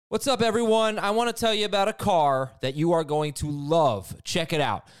What's up, everyone? I want to tell you about a car that you are going to love. Check it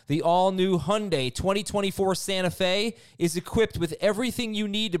out. The all-new Hyundai 2024 Santa Fe is equipped with everything you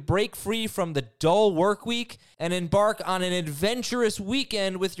need to break free from the dull work week and embark on an adventurous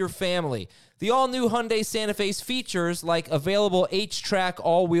weekend with your family. The all-new Hyundai Santa Fe's features like available H-Track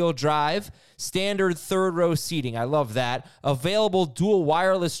all-wheel drive, standard third-row seating, I love that, available dual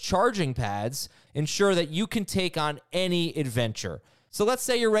wireless charging pads, ensure that you can take on any adventure. So let's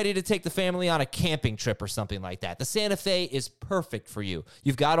say you're ready to take the family on a camping trip or something like that. The Santa Fe is perfect for you.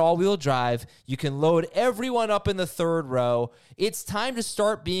 You've got all-wheel drive. You can load everyone up in the third row. It's time to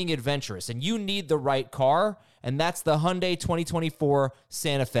start being adventurous, and you need the right car, and that's the Hyundai 2024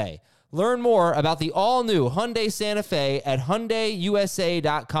 Santa Fe. Learn more about the all-new Hyundai Santa Fe at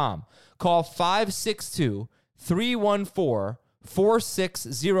HyundaiUSA.com. Call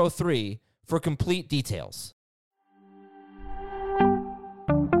 562-314-4603 for complete details.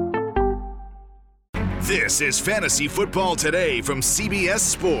 This is Fantasy Football Today from CBS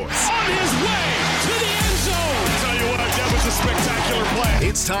Sports. On his way to the end zone. I'll tell you what, that was a spectacular play.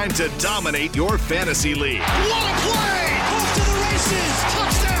 It's time to dominate your fantasy league. What a play! Off to the races.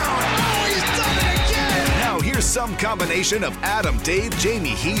 Touchdown. Oh, he's done it again. Now here's some combination of Adam, Dave, Jamie,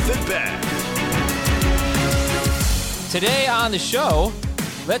 Heath, and Ben. Today on the show,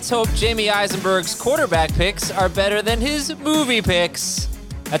 let's hope Jamie Eisenberg's quarterback picks are better than his movie picks.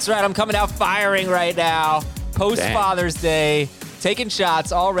 That's right, I'm coming out firing right now. Post-Father's Day, taking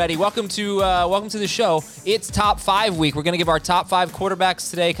shots already. Welcome to the show. It's Top 5 week. We're going to give our top 5 quarterbacks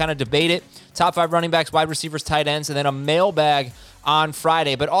today, kind of debate it. Top 5 running backs, wide receivers, tight ends, and then a mailbag on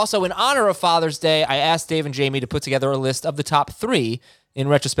Friday. But also in honor of Father's Day, I asked Dave and Jamie to put together a list of the top 3. In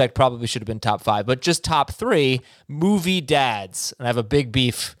retrospect, probably should have been top 5, but just top 3 movie dads. And I have a big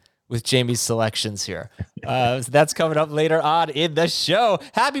beef with Jamie's selections here. So that's coming up later on in the show.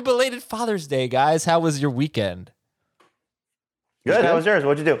 Happy belated Father's Day, guys. How was your weekend? Good. How was yours?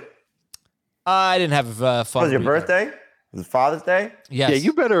 What'd you do? I didn't have fun. Was your birthday? Was it Father's Day? Yes. Yeah,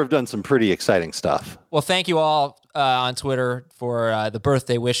 you better have done some pretty exciting stuff. Well, thank you all on Twitter for the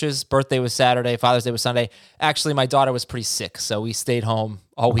birthday wishes. Birthday was Saturday. Father's Day was Sunday. Actually, my daughter was pretty sick, so we stayed home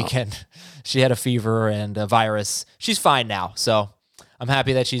all weekend. She had a fever and a virus. She's fine now, so I'm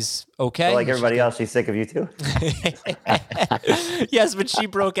happy that she's okay. So like everybody else, she's sick of you too? Yes, but she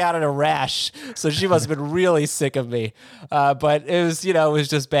broke out in a rash, so she must have been really sick of me. But it was, it was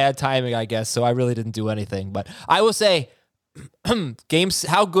just bad timing, I guess, so I really didn't do anything. But I will say,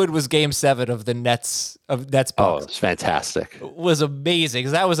 how good was Game 7 of the Nets Bucks? Oh, it's fantastic. It was amazing,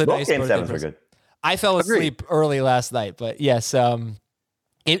 because that was a Both nice Game birthday 7s were present. good. I fell asleep early last night, but yes.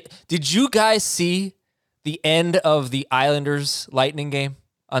 Did you guys see the end of the Islanders Lightning game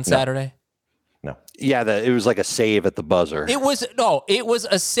on Saturday? No. Yeah, it was like a save at the buzzer. It was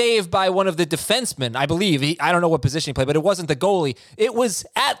a save by one of the defensemen, I believe. I don't know what position he played, but it wasn't the goalie. It was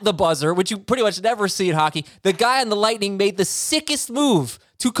at the buzzer, which you pretty much never see in hockey. The guy on the Lightning made the sickest move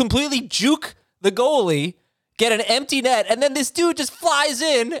to completely juke the goalie, get an empty net, and then this dude just flies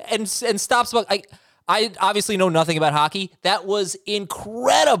in and stops. I obviously know nothing about hockey. That was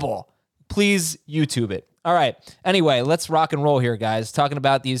incredible. Please YouTube it. All right. Anyway, let's rock and roll here, guys. Talking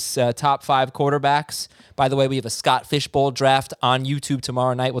about these top 5 quarterbacks. By the way, we have a Scott Fishbowl draft on YouTube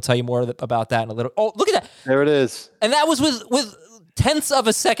tomorrow night. We'll tell you more about that in a little. Oh, look at that. There it is. And that was with tenths of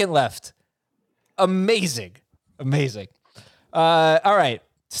a second left. Amazing. All right.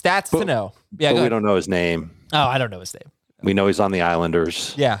 Stats to know. Yeah, but we don't know his name. Oh, I don't know his name. We know he's on the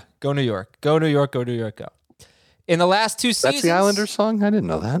Islanders. Yeah. Go New York. Go New York. Go New York. Go. In the last 2 seasons. That's the Islanders song? I didn't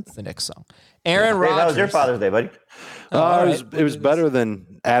know that. It's the Knicks song. Aaron Rodgers. Hey, how was your Father's Day, buddy? It was better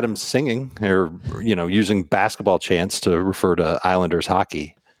than Adam's singing or, using basketball chants to refer to Islanders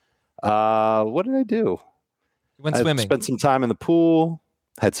hockey. What did I do? You went I swimming. Spent some time in the pool,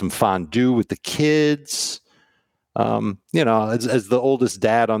 had some fondue with the kids. As the oldest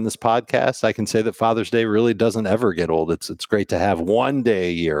dad on this podcast, I can say that Father's Day really doesn't ever get old. It's great to have one day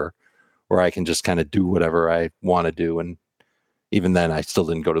a year where I can just kind of do whatever I want to do. And even then, I still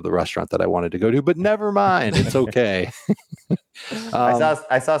didn't go to the restaurant that I wanted to go to, but never mind. It's okay.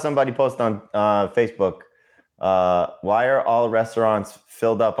 I saw somebody post on Facebook, why are all restaurants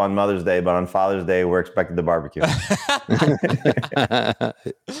filled up on Mother's Day, but on Father's Day, we're expected to barbecue?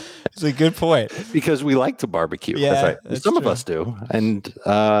 It's a good point. Because we like to barbecue. Yeah, that's right. that's Some true. of us do. And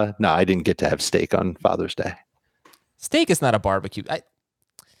no, I didn't get to have steak on Father's Day. Steak is not a barbecue.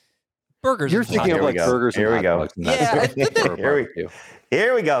 Burgers. You're are thinking fine. of like Here we go. burgers and Here we hot go. dogs. And Yeah, that's I- for barbecue.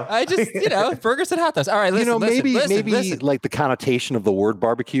 Here we go. I just, burgers and hot dogs. All right, listen, maybe listen. like the connotation of the word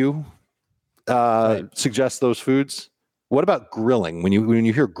barbecue suggests those foods. What about grilling? When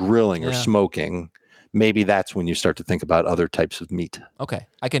you hear grilling or smoking, maybe that's when you start to think about other types of meat. Okay,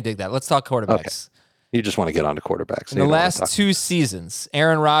 I can dig that. Let's talk quarterbacks. Okay. You just want to get onto quarterbacks. In the last 2 seasons,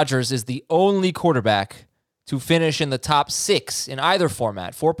 Aaron Rodgers is the only quarterback to finish in the top 6 in either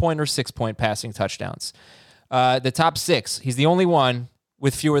format, 4-point or 6-point passing touchdowns. The top 6, he's the only one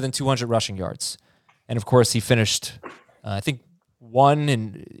with fewer than 200 rushing yards. And, of course, he finished, I think, 1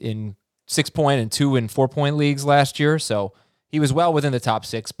 in 6-point and 2 in 4-point leagues last year. So he was well within the top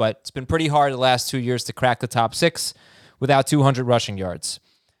 6, but it's been pretty hard the last 2 years to crack the top 6 without 200 rushing yards.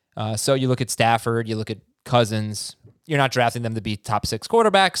 So you look at Stafford, you look at Cousins. You're not drafting them to be top 6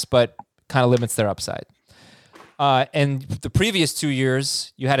 quarterbacks, but kind of limits their upside. And the previous 2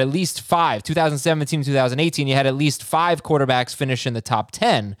 years, you had at least 5. 2017, 2018, you had at least 5 quarterbacks finish in the top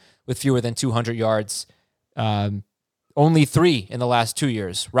 10 with fewer than 200 yards. Only 3 in the last 2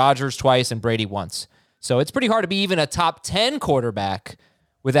 years. Rodgers twice and Brady once. So it's pretty hard to be even a top 10 quarterback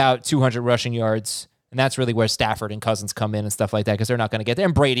without 200 rushing yards. And that's really where Stafford and Cousins come in and stuff like that, because they're not going to get there.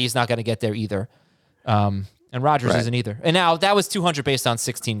 And Brady's not going to get there either. And Rodgers isn't either. And now that was 200 based on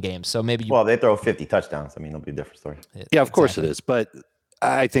 16 games. So maybe well, they throw 50 touchdowns. I mean, it'll be a different story. Yeah, of course it is. But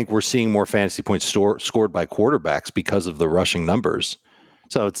I think we're seeing more fantasy points scored by quarterbacks because of the rushing numbers.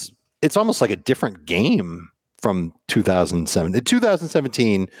 So it's almost like a different game from 2007. In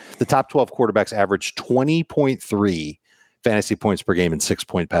 2017, the top 12 quarterbacks averaged 20.3 fantasy points per game and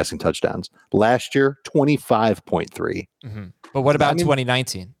 6-point passing touchdowns. Last year, 25.3. Mm-hmm. But what about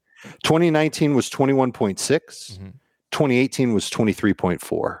 2019? 2019 was 21.6. 2018 was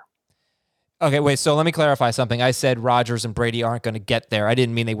 23.4. Okay, wait, so let me clarify something. I said Rodgers and Brady aren't going to get there. I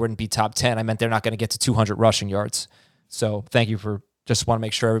didn't mean they wouldn't be top 10. I meant they're not going to get to 200 rushing yards. So thank you for just want to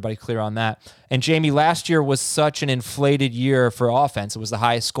make sure everybody's clear on that. And Jamie, last year was such an inflated year for offense. It was the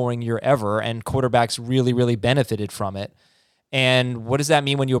highest scoring year ever, and quarterbacks really, really benefited from it. And what does that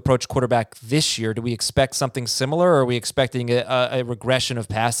mean when you approach quarterback this year? Do we expect something similar, or are we expecting a regression of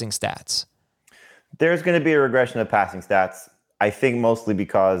passing stats? There's going to be a regression of passing stats. I think mostly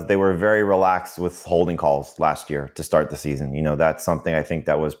because they were very relaxed with holding calls last year to start the season. You know, that's something I think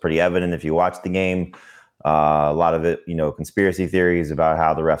that was pretty evident if you watched the game. A lot of it, you know, conspiracy theories about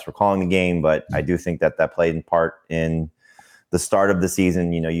how the refs were calling the game, but I do think that played in part in the start of the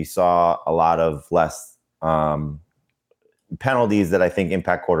season. You know, you saw a lot of less penalties that I think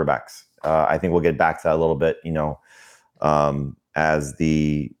impact quarterbacks. I think we'll get back to that a little bit, you know, as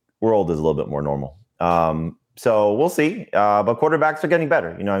the world is a little bit more normal. So we'll see. But quarterbacks are getting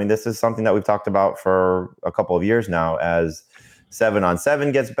better. You know, I mean, this is something that we've talked about for a couple of years now. As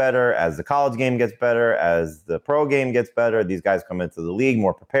 7-on-7 gets better, as the college game gets better, as the pro game gets better, these guys come into the league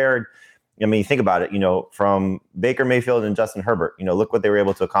more prepared. I mean, think about it, you know, from Baker Mayfield and Justin Herbert, you know, look what they were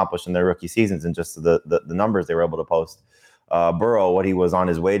able to accomplish in their rookie seasons and just the numbers they were able to post. Burrow, what he was on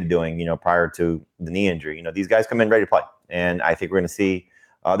his way to doing, you know, prior to the knee injury. You know, these guys come in ready to play. And I think we're going to see,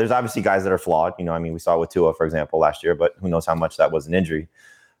 there's obviously guys that are flawed. You know, I mean, we saw it with Tua, for example, last year, but who knows how much that was an injury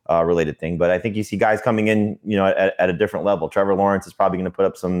related thing. But I think you see guys coming in, you know, at a different level. Trevor Lawrence is probably going to put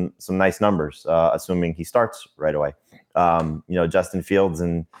up some nice numbers, assuming he starts right away. You know, Justin Fields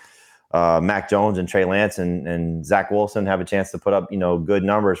and Mac Jones and Trey Lance and Zach Wilson have a chance to put up, you know, good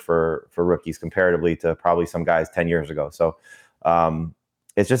numbers for rookies comparatively to probably some guys 10 years ago. So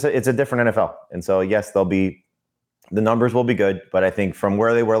it's just it's a different NFL. And so, yes, the numbers will be good. But I think from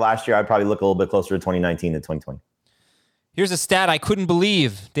where they were last year, I'd probably look a little bit closer to 2019 than 2020. Here's a stat I couldn't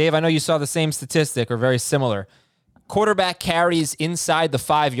believe. Dave, I know you saw the same statistic or very similar. Quarterback carries inside the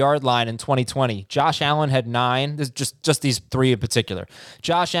 5-yard line in 2020. Josh Allen had 9. This is just these 3 in particular.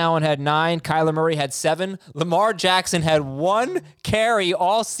 Josh Allen had 9. Kyler Murray had 7. Lamar Jackson had 1 carry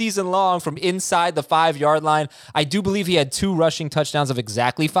all season long from inside the 5-yard line. I do believe he had 2 rushing touchdowns of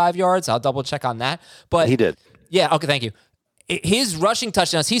exactly 5 yards. I'll double check on that. But he did. Yeah, okay, thank you. His rushing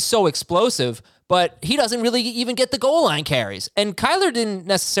touchdowns, he's so explosive, but he doesn't really even get the goal line carries. And Kyler didn't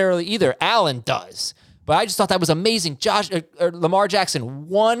necessarily either. Allen does. But I just thought that was amazing. Lamar Jackson,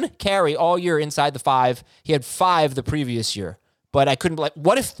 1 carry all year inside the 5. He had 5 the previous year. But I couldn't like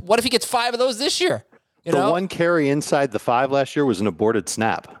what if he gets 5 of those this year? You know? 1 carry inside the 5 last year was an aborted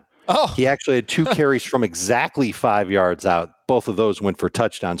snap. Oh. He actually had 2 carries from exactly 5 yards out. Both of those went for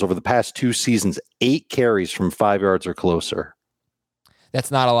touchdowns. Over the past 2 seasons, 8 carries from 5 yards or closer. That's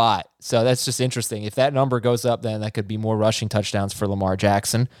not a lot. So that's just interesting. If that number goes up, then that could be more rushing touchdowns for Lamar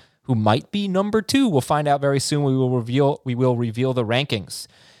Jackson, who might be number 2. We'll find out very soon. We will reveal the rankings.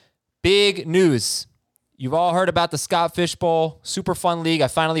 Big news. You've all heard about the Scott Fish Bowl. Super fun league. I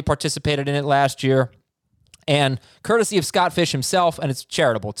finally participated in it last year. And courtesy of Scott Fish himself, and it's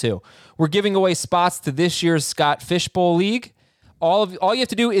charitable too, we're giving away spots to this year's Scott Fish Bowl League. All you have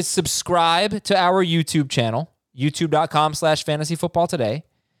to do is subscribe to our YouTube channel, youtube.com/fantasyfootballtoday,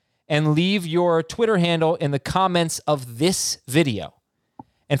 and leave your Twitter handle in the comments of this video.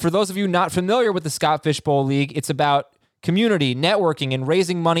 And for those of you not familiar with the Scott Fish Bowl League, it's about community, networking, and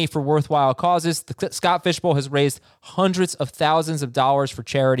raising money for worthwhile causes. The Scott Fish Bowl has raised hundreds of thousands of dollars for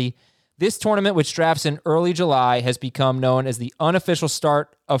charity. This tournament, which drafts in early July, has become known as the unofficial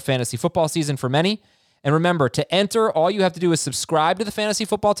start of fantasy football season for many. And remember, to enter, all you have to do is subscribe to the Fantasy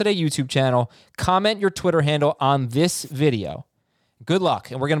Football Today YouTube channel, comment your Twitter handle on this video. Good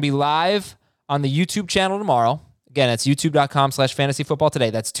luck. And we're going to be live on the YouTube channel tomorrow. Again, it's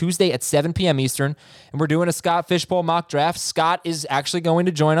youtube.com/fantasyfootballtoday. That's Tuesday at 7 p.m. Eastern. And we're doing a Scott Fish Bowl mock draft. Scott is actually going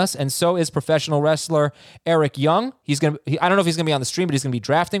to join us, and so is professional wrestler Eric Young. I don't know if he's going to be on the stream, but he's going to be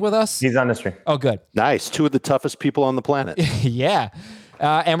drafting with us. He's on the stream. Oh, good. Nice. Two of the toughest people on the planet. Yeah.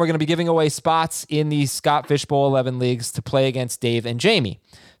 And we're going to be giving away spots in the Scott Fish Bowl 11 leagues to play against Dave and Jamie.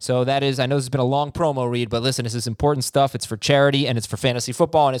 So that is, I know this has been a long promo read, but listen, this is important stuff. It's for charity, and it's for fantasy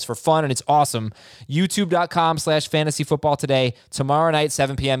football, and it's for fun, and it's awesome. YouTube.com/fantasyfootballtoday. Tomorrow night,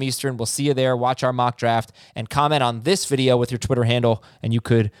 7 p.m. Eastern. We'll see you there. Watch our mock draft and comment on this video with your Twitter handle, and you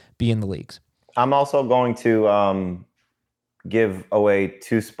could be in the leagues. I'm also going to give away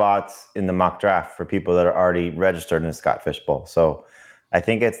 2 spots in the mock draft for people that are already registered in the Scott Fish Bowl. So I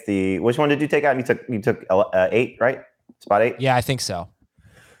think it's which one did you take out? You took 8, right? Spot 8? Yeah, I think so.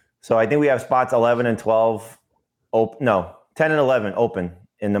 So I think we have spots 11 and 12, 10 and 11 open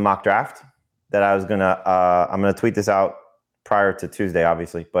in the mock draft that I'm going to tweet this out prior to Tuesday,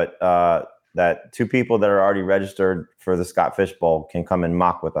 obviously, but that 2 people that are already registered for the Scott Fish Bowl can come and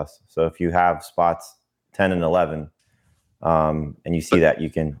mock with us. So if you have spots 10 and 11, and you see that,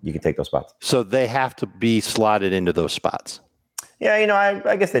 you can take those spots. So they have to be slotted into those spots. Yeah,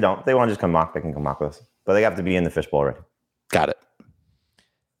 I guess they don't. If they want to just come mock, they can come mock with us. But they have to be in the Fish Bowl already. Got it.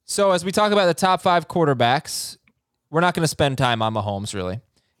 So as we talk about the top 5 quarterbacks, we're not going to spend time on Mahomes, really.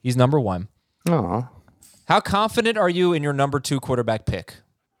 He's number 1. Oh, How confident are you in your number 2 quarterback pick?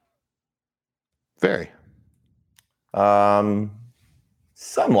 very.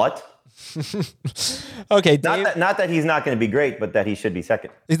 Somewhat. Okay, Dave, Not that he's not going to be great, but that he should be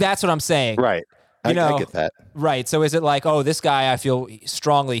second. that's what I'm saying. Right. I get that. Right. So is it like, oh, this guy, I feel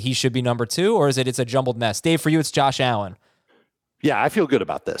strongly he should be number 2, or is it's a jumbled mess? Dave, for you, it's Josh Allen. Yeah, I feel good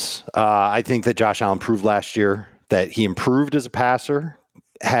about this. I think that Josh Allen proved last year that he improved as a passer,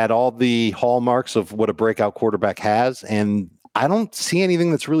 had all the hallmarks of what a breakout quarterback has, and I don't see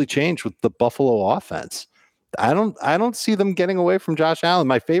anything that's really changed with the Buffalo offense. I don't see them getting away from Josh Allen.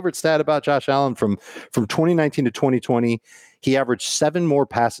 My favorite stat about Josh Allen from 2019 to 2020, he averaged 7 more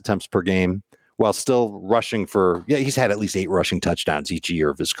pass attempts per game while still rushing he's had at least 8 rushing touchdowns each year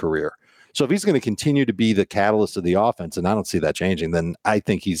of his career. So if he's going to continue to be the catalyst of the offense, and I don't see that changing, then I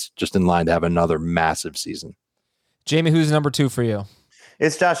think he's just in line to have another massive season. Jamie, who's number 2 for you?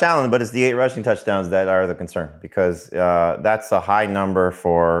 It's Josh Allen, but it's the 8 rushing touchdowns that are the concern, because that's a high number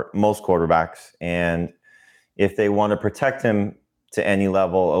for most quarterbacks. And if they want to protect him to any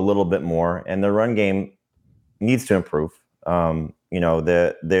level a little bit more, and the run game needs to improve,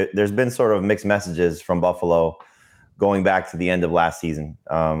 there's been sort of mixed messages from Buffalo going back to the end of last season.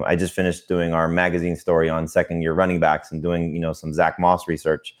 I just finished doing our magazine story on second-year running backs and doing, some Zach Moss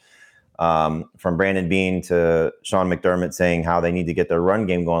research, from Brandon Beane to Sean McDermott saying how they need to get their run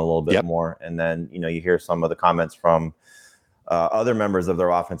game going a little bit more. And then, you hear some of the comments from other members of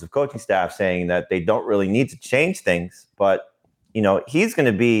their offensive coaching staff saying that they don't really need to change things. But, he's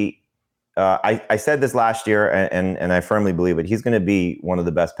going to be, I said this last year, and I firmly believe it. He's going to be one of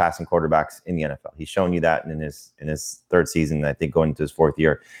the best passing quarterbacks in the NFL. He's shown you that in his 3rd season. I think going into his 4th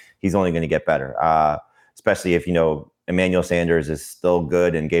year, he's only going to get better. Especially if Emmanuel Sanders is still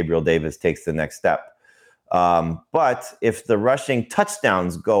good and Gabriel Davis takes the next step. But if the rushing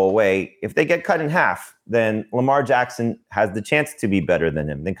touchdowns go away, if they get cut in half, then Lamar Jackson has the chance to be better than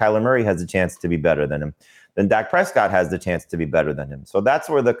him. Then Kyler Murray has the chance to be better than him. Then Dak Prescott has the chance to be better than him. So that's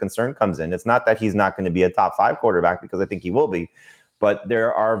where the concern comes in. It's not that he's not going to be a top 5 quarterback, because I think he will be, but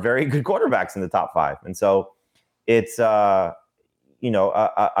there are very good quarterbacks in the top 5. And so it's, a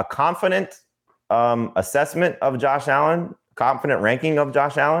confident assessment of Josh Allen, confident ranking of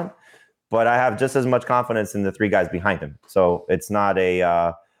Josh Allen, but I have just as much confidence in the 3 guys behind him. So it's not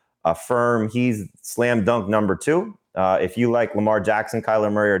a firm, he's slam dunk number 2. If you like Lamar Jackson,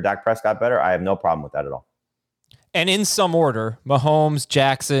 Kyler Murray, or Dak Prescott better, I have no problem with that at all. And in some order, Mahomes,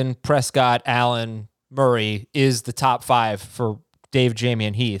 Jackson, Prescott, Allen, Murray is the top 5 for Dave, Jamie,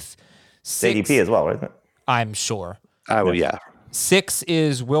 and Heath. ADP as well, isn't it? I'm sure. Yeah. 6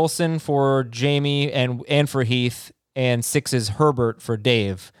 is Wilson for Jamie and for Heath, and 6 is Herbert for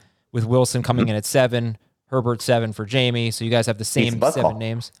Dave, with Wilson coming in at 7, Herbert 7 for Jamie. So you guys have the same 7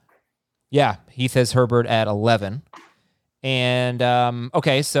 names. Yeah, Heath has Herbert at 11. And,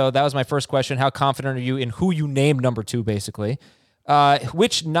 okay, so that was my first question. How confident are you in who you named number 2, basically?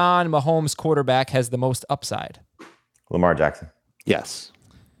 Which non-Mahomes quarterback has the most upside? Lamar Jackson. Yes.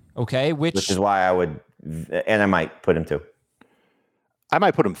 Okay, which is why I would, and I might put him 2. I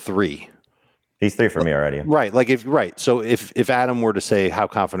might put him 3. He's 3 for me already. Right. So if Adam were to say, how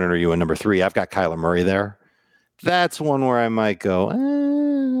confident are you in number 3? I've got Kyler Murray there. That's one where I might go,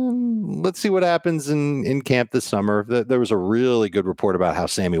 let's see what happens in camp this summer. There was a really good report about how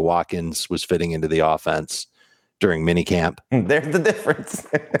Sammy Watkins was fitting into the offense during minicamp. There's the difference.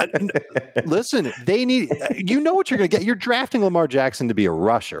 Listen, they need, what you're going to get. You're drafting Lamar Jackson to be a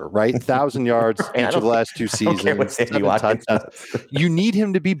rusher, right? 1,000 yards each of the last 2 seasons. You need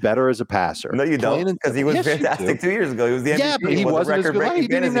him to be better as a passer. No, you don't, because he was fantastic 2 years ago. He was the MVP. Yeah, but he wasn't as good. He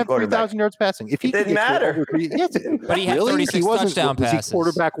didn't even have 3,000 yards passing. If it didn't matter. But he had 36 touchdown passes. Was he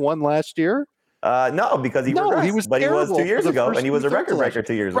quarterback 1 last year? No, because he was 2 years ago, and he was a record breaker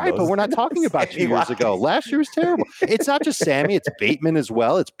 2 years ago. Right, but we're not talking about 2 years ago. Last year was terrible. It's not just Sammy; it's Bateman as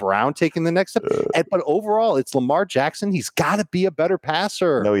well. It's Brown taking the next step. But overall, it's Lamar Jackson. He's got to be a better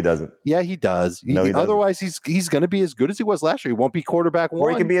passer. No, he doesn't. Yeah, he does. No, he otherwise, he's going to be as good as he was last year. He won't be quarterback 1. Or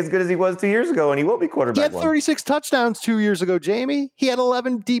he can be as good as he was 2 years ago, and he will be quarterback 1. He had 36 touchdowns 2 years ago, Jamie. He had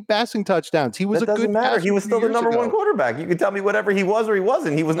 11 deep passing touchdowns. He was a good passer. He was still the number 1 quarterback. You can tell me whatever he was or he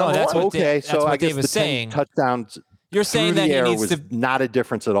wasn't. He was number 1. Okay, so I guess Dave was saying. Touchdowns. You're saying that he needs to not a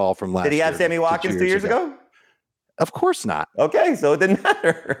difference at all from last year. Did he have Sammy Watkins 2 years ago? Of course not. Okay, so it didn't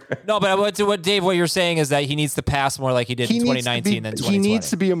matter. No, but what you're saying is that he needs to pass more like he did in 2019 than 2020. He needs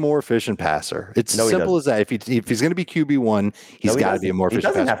to be a more efficient passer. It's simple as that. If he's going to be QB1, he's got to be a more efficient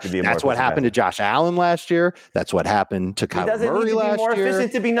passer. He doesn't have to be a more efficient passer. That's what happened to Josh Allen last year. That's what happened to Kyler Murray last year. He doesn't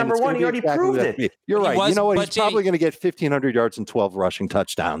need to be more efficient to be number 1. He already proved it. You're right. You know what? He's probably going to get 1,500 yards and 12 rushing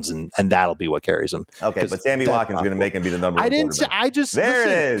touchdowns, and that'll be what carries him. Okay, but Sammy Watkins is going to make him be the number 1 quarterback. There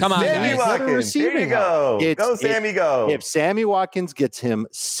it is. Come on, Sammy Watkins. Here you go. Go, Sammy, go. If Sammy Watkins gets him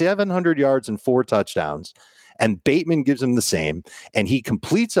 700 yards and 4 touchdowns, and Bateman gives him the same, and he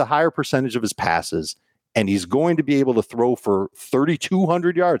completes a higher percentage of his passes, and he's going to be able to throw for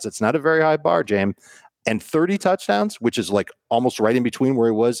 3,200 yards. That's not a very high bar, James. And 30 touchdowns, which is like almost right in between where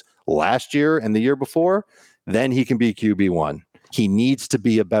he was last year and the year before, then he can be QB1. He needs to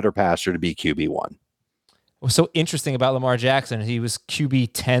be a better passer to be QB1. What's so interesting about Lamar Jackson, he was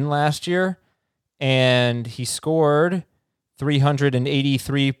QB 10 last year, and he scored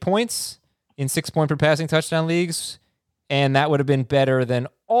 383 points in 6-point per passing touchdown leagues, and that would have been better than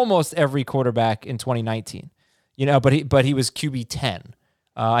almost every quarterback in 2019. But he was QB 10.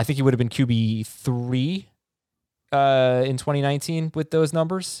 I think he would have been QB 3 in 2019 with those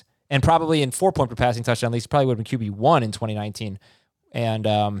numbers, and probably in 4-point per passing touchdown leagues, probably would have been QB 1 in 2019. And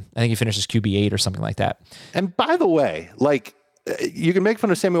I think he finishes QB 8 or something like that. And by the way, you can make fun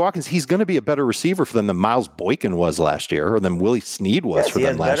of Sammy Watkins. He's going to be a better receiver for them than Miles Boykin was last year, or than Willie Snead was for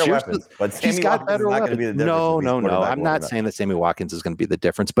them last year. Weapons, but he's got better weapons. No. I'm not saying that Sammy Watkins is going to be the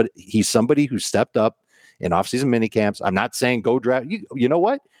difference, but he's somebody who stepped up in offseason minicamps. I'm not saying go draft. You know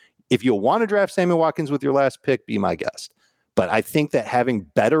what? If you want to draft Sammy Watkins with your last pick, be my guest. But I think that having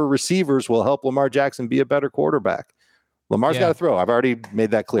better receivers will help Lamar Jackson be a better quarterback. Lamar's got to throw. I've already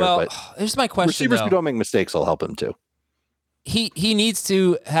made that clear. Well, but here's my question. Receivers who don't make mistakes will help him too. He needs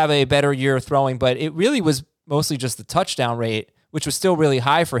to have a better year throwing, but it really was mostly just the touchdown rate, which was still really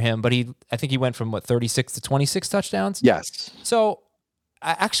high for him. But I think he went from 36 to 26 touchdowns. Yes. So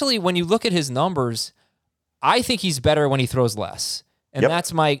actually, when you look at his numbers, I think he's better when he throws less. And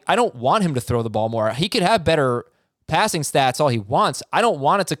that's I don't want him to throw the ball more. He could have better passing stats all he wants. I don't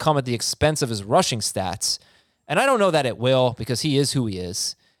want it to come at the expense of his rushing stats. And I don't know that it will, because he is who he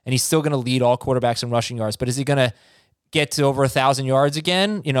is. And he's still going to lead all quarterbacks in rushing yards. But is he going to get to over 1,000 yards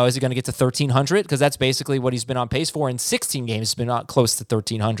again? Is he going to get to 1,300? Because that's basically what he's been on pace for in 16 games. He's been not close to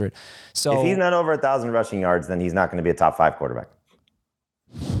 1,300. So if he's not over 1,000 rushing yards, then he's not going to be a top 5 quarterback.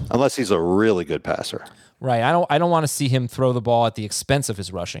 Unless he's a really good passer. Right. I don't want to see him throw the ball at the expense of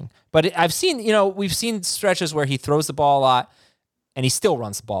his rushing. But I've seen, we've seen stretches where he throws the ball a lot and he still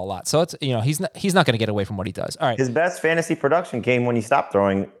runs the ball a lot. So it's, he's not going to get away from what he does. All right. His best fantasy production came when he stopped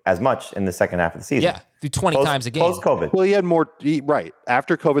throwing as much in the second half of the season. Yeah. 20 times a game. Post-COVID. Well, he had more, right.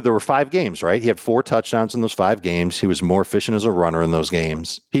 After COVID, there were 5 games, right? He had 4 touchdowns in those 5 games. He was more efficient as a runner in those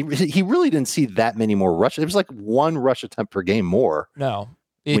games. He really didn't see that many more rushes. It was like 1 rush attempt per game more. No.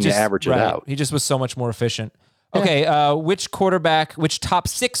 when you average it out. He just was so much more efficient. Okay, which top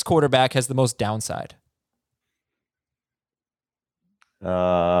 6 quarterback has the most downside?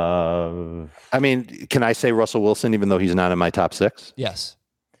 I mean, can I say Russell Wilson even though he's not in my top 6? Yes.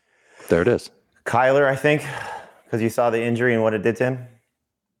 There it is. Kyler, I think, because you saw the injury and what it did to him.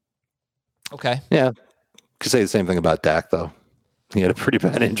 Okay. Yeah. Could say the same thing about Dak, though. He had a pretty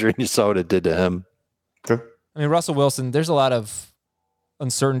bad injury and you saw what it did to him. True. I mean, Russell Wilson, there's a lot of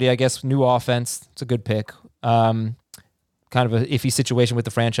uncertainty, I guess. New offense. It's a good pick. Kind of an iffy situation with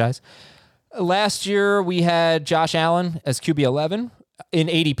the franchise. Last year, we had Josh Allen as QB 11 in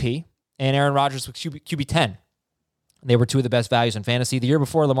ADP and Aaron Rodgers with QB 10. They were two of the best values in fantasy. The year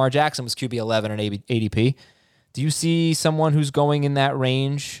before, Lamar Jackson was QB 11 in ADP. Do you see someone who's going in that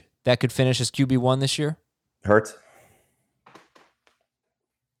range that could finish as QB 1 this year? Hurts.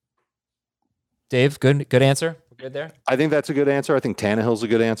 Dave, good answer. We're good there? I think that's a good answer. I think Tannehill's a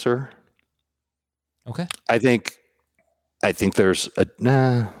good answer. Okay. I think there's a...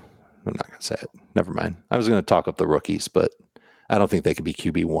 Nah, I'm not going to say it. Never mind. I was going to talk up the rookies, but I don't think they could be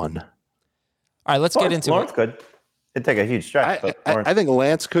QB 1. All right, let's get into Lawrence could. It'd take a huge stretch. I think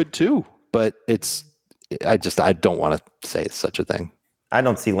Lance could too, but I don't want to say such a thing. I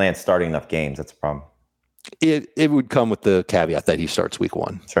don't see Lance starting enough games. That's a problem. It would come with the caveat that he starts week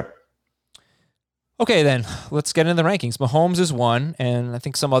 1. Sure. Okay, then let's get into the rankings. Mahomes is 1, and I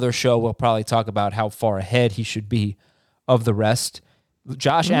think some other show will probably talk about how far ahead he should be of the rest.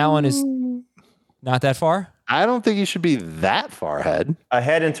 Josh Allen is not that far. I don't think he should be that far ahead.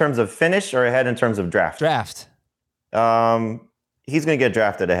 Ahead in terms of finish or ahead in terms of draft? Draft. He's going to get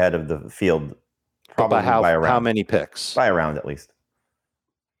drafted ahead of the field. Probably by a round. How many picks? By a round at least.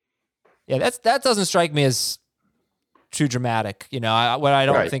 Yeah, that doesn't strike me as too dramatic. You know, what I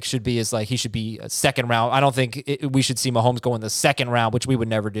don't think should be is like he should be a second round. I don't think we should see Mahomes go in the second round, which we would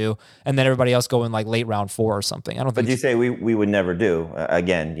never do, and then everybody else go in like late round 4 or something. I don't think. But you say we would never do.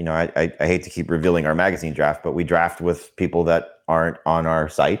 Again, you know, I hate to keep revealing our magazine draft, but we draft with people that aren't on our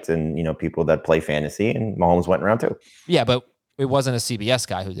site and, you know, people that play fantasy, and Mahomes went in round 2. Yeah, but it wasn't a CBS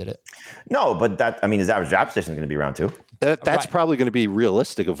guy who did it. No, but his average draft position is going to be round 2. That's probably going to be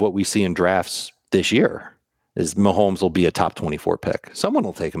realistic of what we see in drafts this year. Is Mahomes will be a top 24 pick. Someone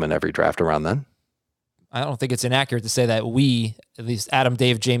will take him in every draft around then. I don't think it's inaccurate to say that we, at least Adam,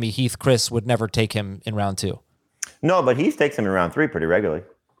 Dave, Jamie, Heath, Chris, would never take him in round 2. No, but Heath takes him in round 3 pretty regularly.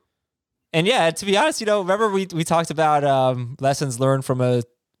 And yeah, to be honest, you know, remember we talked about lessons learned from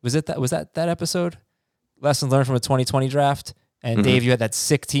was that episode? Lessons learned from a 2020 draft. And Dave, you had that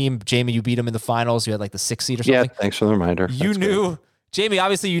sick team. Jamie, you beat him in the finals. You had like the 6th seed or something. Yeah, thanks for the reminder. You knew. Great. Jamie,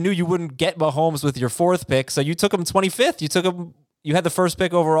 obviously you knew you wouldn't get Mahomes with your 4th pick, so you took him 25th. You had the 1st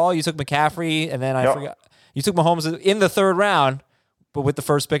pick overall. You took McCaffrey, and then I forgot. You took Mahomes in the 3rd round, but with the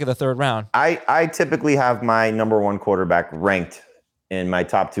 1st pick of the 3rd round. I typically have my number 1 quarterback ranked in my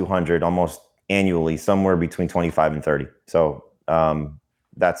top 200 almost annually, somewhere between 25 and 30. So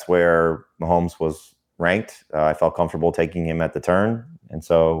that's where Mahomes was ranked. I felt comfortable taking him at the turn, and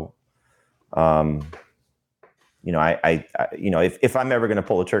so. You know, I if I'm ever going to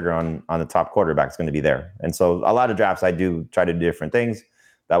pull the trigger on the top quarterback, it's going to be there. And so a lot of drafts, I do try to do different things.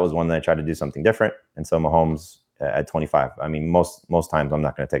 That was one that I tried to do something different. And so Mahomes at 25. I mean, most times I'm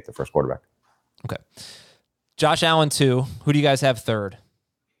not going to take the first quarterback. Okay. Josh Allen 2. Who do you guys have 3rd?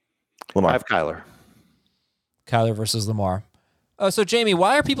 Lamar. I have Kyler. Kyler versus Lamar. So Jamie,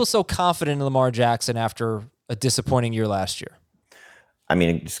 why are people so confident in Lamar Jackson after a disappointing year last year? I mean,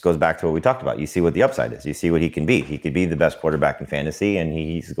 it just goes back to what we talked about. You see what the upside is. You see what he can be. He could be the best quarterback in fantasy, and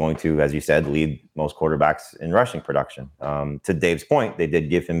he's going to, as you said, lead most quarterbacks in rushing production. To Dave's point, they did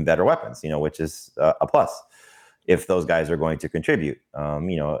give him better weapons, you know, which is a plus if those guys are going to contribute.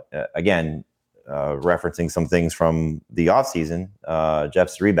 Again, referencing some things from the offseason, Jeff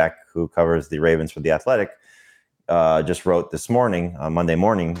Zrebiec, who covers the Ravens for The Athletic, just wrote this morning, Monday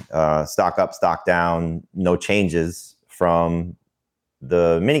morning, stock up, stock down, no changes from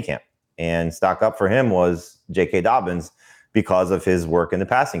the minicamp, and stock up for him was J.K. Dobbins because of his work in the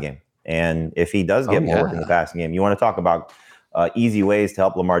passing game. And if he does get more work in the passing game, you want to talk about easy ways to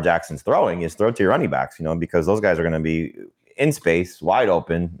help Lamar Jackson's throwing is throw to your running backs, you know, because those guys are going to be in space, wide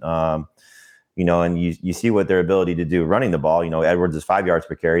open, you know, and you see what their ability to do running the ball. You know, Edwards is 5 yards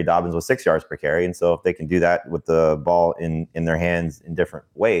per carry, Dobbins was 6 yards per carry. And so if they can do that with the ball in their hands in different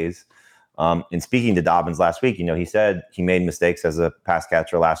ways. And speaking to Dobbins last week, you know, he said he made mistakes as a pass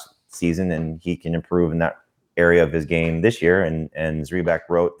catcher last season, and he can improve in that area of his game this year. And Zrebiec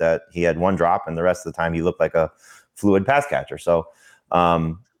wrote that he had 1 drop, and the rest of the time he looked like a fluid pass catcher. So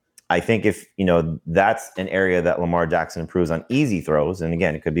I I think if, that's an area that Lamar Jackson improves on easy throws. And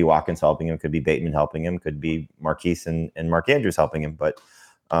again, it could be Watkins helping him, could be Bateman helping him, could be Marquise and Mark Andrews helping him. But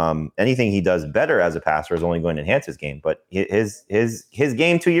anything he does better as a passer is only going to enhance his game. But his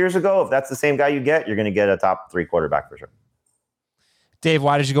game 2 years ago, if that's the same guy you get, you're going to get a top 3 quarterback for sure. Dave,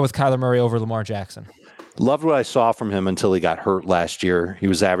 why did you go with Kyler Murray over Lamar Jackson? Loved what I saw from him until he got hurt last year. He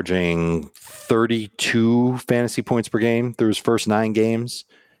was averaging 32 fantasy points per game through his first 9 games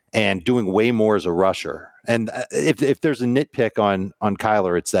and doing way more as a rusher. And if there's a nitpick on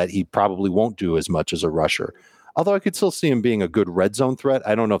Kyler, it's that he probably won't do as much as a rusher. Although I could still see him being a good red zone threat.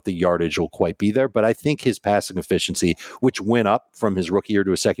 I don't know if the yardage will quite be there, but I think his passing efficiency, which went up from his rookie year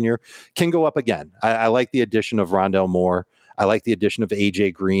to his second year, can go up again. I like the addition of Rondale Moore. I like the addition of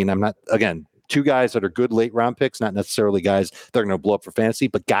AJ Green. I'm not, again, 2 guys that are good late round picks, not necessarily guys that are going to blow up for fantasy,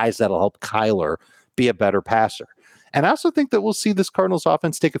 but guys that'll help Kyler be a better passer. And I also think that we'll see this Cardinals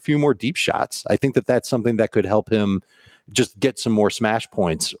offense take a few more deep shots. I think that that's something that could help him just get some more smash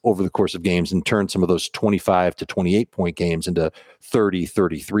points over the course of games and turn some of those 25 to 28 point games into 30,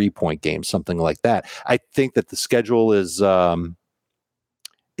 33 point games, something like that. I think that the schedule is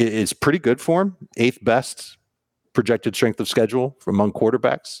pretty good for him. 8th best projected strength of schedule among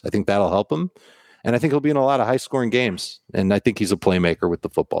quarterbacks. I think that'll help him. And I think he'll be in a lot of high scoring games. And I think he's a playmaker with the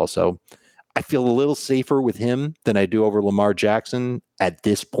football. So I feel a little safer with him than I do over Lamar Jackson at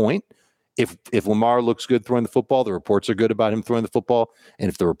this point. If Lamar looks good throwing the football, the reports are good about him throwing the football. And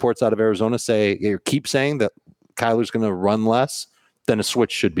if the reports out of Arizona keep saying that Kyler's going to run less, then a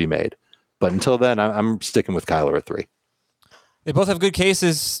switch should be made. But until then, I'm sticking with Kyler at 3. They both have good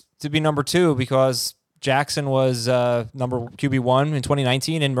cases to be number 2 because Jackson was number QB1 in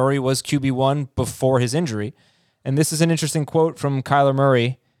 2019 and Murray was QB1 before his injury. And this is an interesting quote from Kyler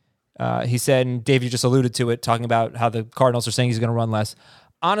Murray. He said, and Dave, you just alluded to it, talking about how the Cardinals are saying he's going to run less.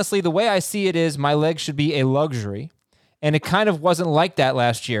 Honestly, the way I see it is my legs should be a luxury, and it kind of wasn't like that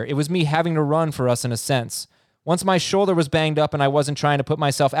last year. It was me having to run for us in a sense. Once my shoulder was banged up and I wasn't trying to put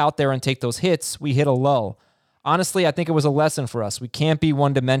myself out there and take those hits, we hit a lull. Honestly, I think it was a lesson for us. We can't be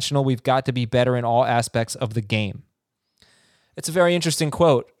one-dimensional. We've got to be better in all aspects of the game. It's a very interesting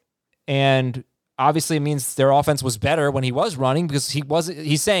quote, and obviously, it means their offense was better when he was running because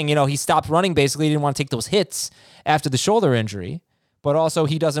he's saying, he stopped running basically. He didn't want to take those hits after the shoulder injury, but also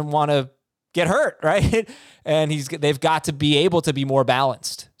he doesn't want to get hurt, right? And they've got to be able to be more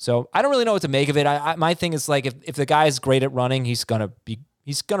balanced. So I don't really know what to make of it. My thing is like, if the guy is great at running, he's going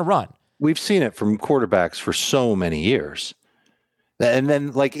to run. We've seen it from quarterbacks for so many years. And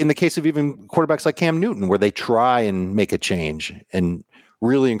then like in the case of even quarterbacks like Cam Newton, where they try and make a change and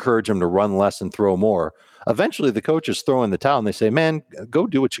really encourage him to run less and throw more. Eventually, the coaches throw in the towel and they say, man, go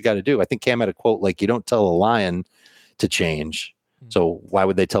do what you got to do. I think Cam had a quote like, you don't tell a lion to change. So why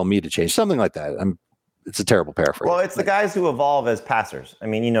would they tell me to change? Something like that. It's a terrible paraphrase. Well, it's the guys who evolve as passers. I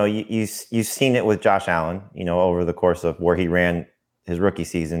mean, you've seen it with Josh Allen, over the course of where he ran his rookie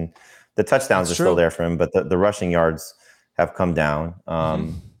season. The touchdowns are still there for him, but the rushing yards have come down.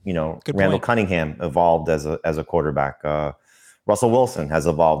 Randall Cunningham evolved as a quarterback. Russell Wilson has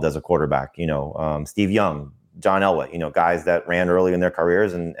evolved as a quarterback, Steve Young, John Elway, guys that ran early in their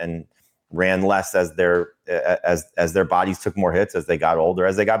careers and ran less as their bodies took more hits as they got older,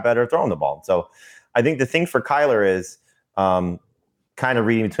 as they got better at throwing the ball. So I think the thing for Kyler is kind of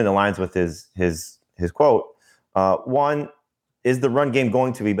reading between the lines with his quote. One, is the run game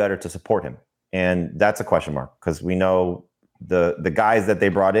going to be better to support him? And that's a question mark because we know the guys that they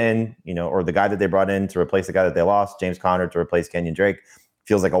brought in, or the guy that they brought in to replace the guy that they lost, James Conner to replace Kenyon Drake,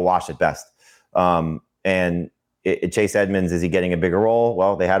 feels like a wash at best. Chase Edmonds, is he getting a bigger role?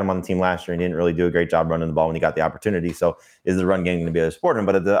 Well, they had him on the team last year and he didn't really do a great job running the ball when he got the opportunity. So is the run game going to be able to support him?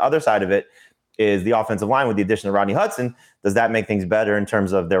 But at the other side of it is the offensive line with the addition of Rodney Hudson. Does that make things better in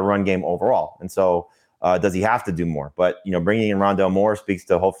terms of their run game overall? And so does he have to do more? But, bringing in Rondale Moore speaks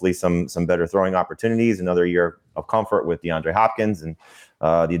to hopefully some better throwing opportunities, another year of comfort with DeAndre Hopkins and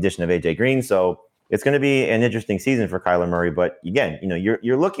the addition of AJ Green. So it's going to be an interesting season for Kyler Murray. But again,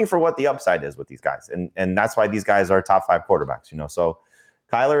 you're looking for what the upside is with these guys. And that's why these guys are top 5 quarterbacks, So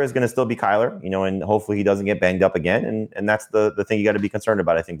Kyler is going to still be Kyler, and hopefully he doesn't get banged up again. And that's the thing you got to be concerned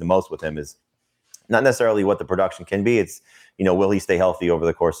about, I think, the most with him is not necessarily what the production can be. It's, will he stay healthy over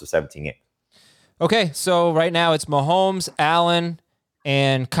the course of 17 games? Okay, so right now it's Mahomes, Allen,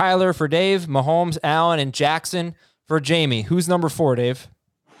 and Kyler for Dave. Mahomes, Allen, and Jackson for Jamie. Who's number 4, Dave?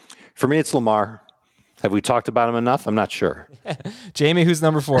 For me, it's Lamar. Have we talked about him enough? I'm not sure. Jamie, who's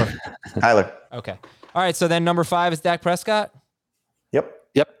number 4? Kyler. Okay. All right, so then number 5 is Dak Prescott? Yep.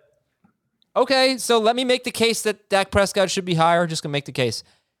 Okay, so let me make the case that Dak Prescott should be higher. Just going to make the case.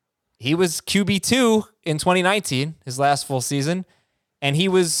 he was QB2 in 2019, his last full season, and he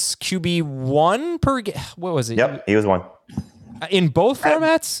was QB1 per game. What was it? Yep, he was 1. In both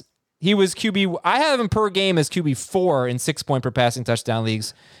formats, he was QB. I have him per game as QB4 in 6-point per passing touchdown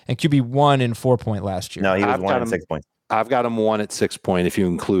leagues and QB1 in 4-point last year. No, he was 1 at 6 points. I've got him 1 at 6 point. If you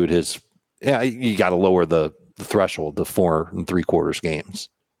include his, you got to lower the threshold to 4 3/4 games.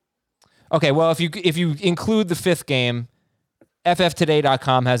 Okay, well, if you include the 5th game,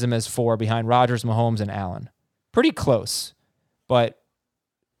 FFtoday.com has him as 4 behind Rodgers, Mahomes, and Allen. Pretty close, but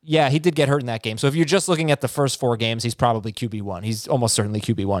yeah, he did get hurt in that game. So if you're just looking at the first 4 games, he's probably QB1. He's almost certainly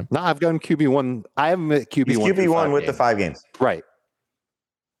QB1. No, I've got him QB1. I have him at QB1. He's QB1 with games. the 5 games. Right.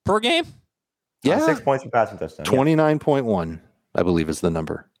 Per game? Yeah. 6 points for passing touchdown. 29.1, I believe, is the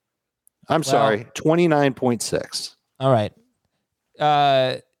number. I'm sorry, 29.6. All right.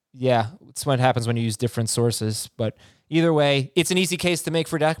 Yeah, it's what happens when you use different sources. But either way, it's an easy case to make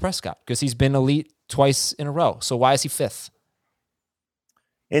for Dak Prescott because he's been elite twice in a row. So why is he 5th?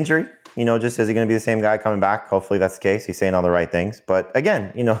 Injury, just is he going to be the same guy coming back? Hopefully that's the case. He's saying all the right things. But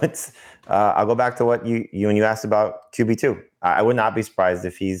again, it's I'll go back to what you asked about QB2. I would not be surprised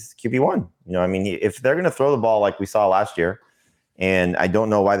if he's QB1. If they're going to throw the ball like we saw last year, and I don't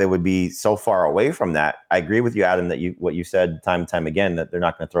know why they would be so far away from that. I agree with you, Adam, that what you said time and time again, that they're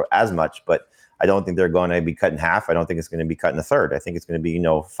not going to throw as much, but I don't think they're going to be cut in half. I don't think it's going to be cut in a third. I think it's going to be,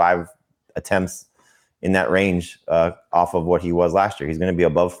 5 attempts in that range off of what he was last year. He's going to be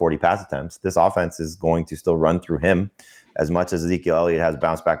above 40 pass attempts. This offense is going to still run through him as much as Ezekiel Elliott has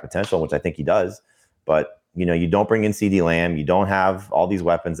bounce back potential, which I think he does. But, you don't bring in CeeDee Lamb. You don't have all these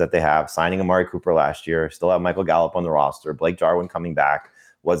weapons that they have. Signing Amari Cooper last year, still have Michael Gallup on the roster, Blake Jarwin coming back,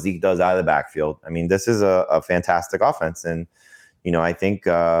 what Zeke does out of the backfield. This is a fantastic offense. And, I think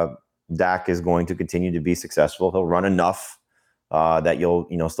Dak is going to continue to be successful. He'll run enough that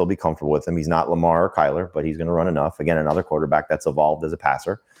you'll still be comfortable with him. He's not Lamar or Kyler, but he's going to run enough. Again, another quarterback that's evolved as a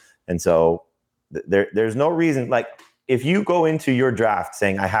passer. And so there's no reason, like if you go into your draft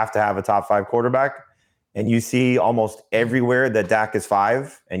saying I have to have a top 5 quarterback and you see almost everywhere that Dak is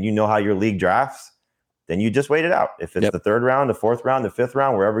 5 and you know how your league drafts, then you just wait it out. If it's the 3rd round, the 4th round, the 5th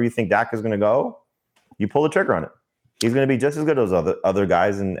round, wherever you think Dak is going to go, you pull the trigger on it. He's going to be just as good as other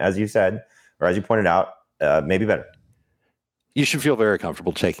guys. And as you said, or as you pointed out, maybe better. You should feel very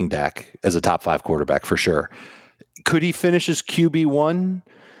comfortable taking Dak as a top 5 quarterback for sure. Could he finish as QB1?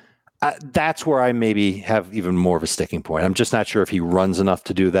 That's where I maybe have even more of a sticking point. I'm just not sure if he runs enough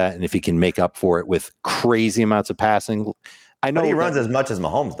to do that and if he can make up for it with crazy amounts of passing. I know he runs as much as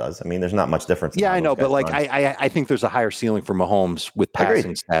Mahomes does. There's not much difference. Yeah, I know, but I think there's a higher ceiling for Mahomes with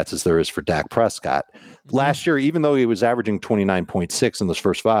passing stats as there is for Dak Prescott. Last year, even though he was averaging 29.6 in those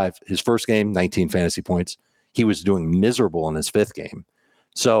first 5, his first game, 19 fantasy points, he was doing miserable in his 5th game.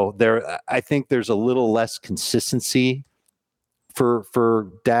 So I think there's a little less consistency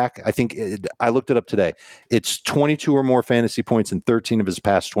for Dak. I think I looked it up today. It's 22 or more fantasy points in 13 of his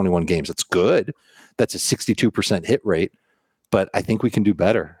past 21 games. That's good. That's a 62% hit rate. But I think we can do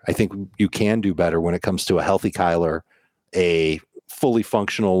better. I think you can do better when it comes to a healthy Kyler, a fully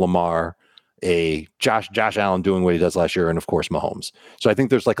functional Lamar, a Josh Allen doing what he does last year, and of course Mahomes. So I think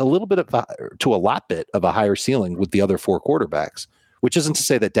there's like a little bit of a higher ceiling with the other 4 quarterbacks, which isn't to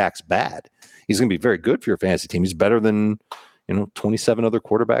say that Dak's bad. He's going to be very good for your fantasy team. He's better than 27 other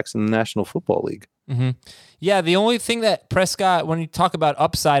quarterbacks in the National Football League. Mm-hmm. Yeah, the only thing that Prescott, when you talk about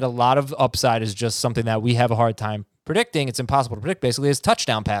upside, a lot of upside is just something that we have a hard time predicting. It's impossible to predict, basically, is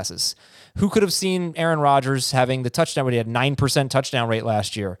touchdown passes. Who could have seen Aaron Rodgers having the touchdown rate? He had 9% touchdown rate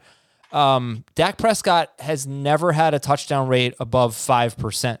last year. Dak Prescott has never had a touchdown rate above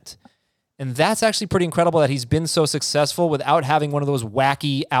 5%. And that's actually pretty incredible that he's been so successful without having one of those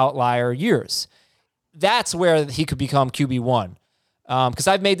wacky outlier years. That's where he could become QB1. Because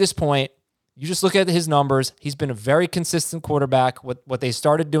I've made this point. You just look at his numbers. He's been a very consistent quarterback. What they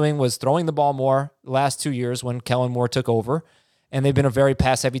started doing was throwing the ball more the last 2 years when Kellen Moore took over. And they've been a very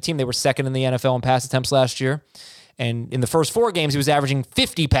pass-heavy team. They were 2nd in the NFL in pass attempts last year. And in the first 4 games, he was averaging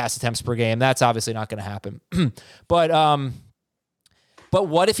 50 pass attempts per game. That's obviously not going to happen. But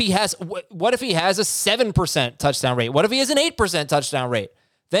what if he has a 7% touchdown rate? What if he has an 8% touchdown rate?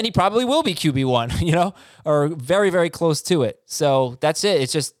 Then he probably will be QB1, or very, very close to it. So that's it.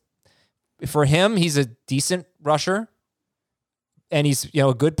 It's just, for him, he's a decent rusher, and he's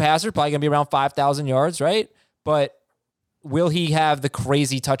a good passer, probably going to be around 5,000 yards, right? But will he have the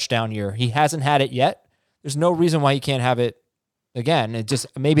crazy touchdown year? He hasn't had it yet. There's no reason why he can't have it again. It just,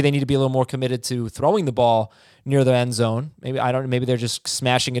 maybe they need to be a little more committed to throwing the ball near the end zone. Maybe they're just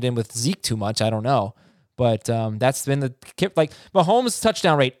smashing it in with Zeke too much. I don't know. But that's been the like Mahomes'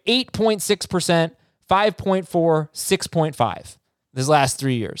 touchdown rate 8.6%, 5.4, 6.5 this last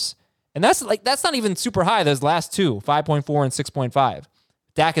 3 years. And that's not even super high, those last two, 5.4 and 6.5.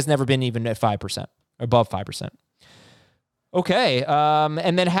 Dak has never been even at 5%, above 5%. Okay.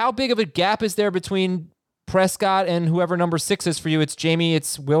 And then how big of a gap is there between Prescott and whoever number 6 is for you? It's Jamie,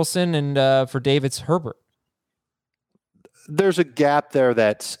 it's Wilson, and for Dave, it's Herbert. There's a gap there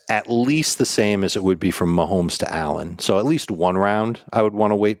that's at least the same as it would be from Mahomes to Allen. So at least one round I would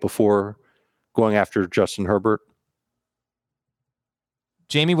want to wait before going after Justin Herbert.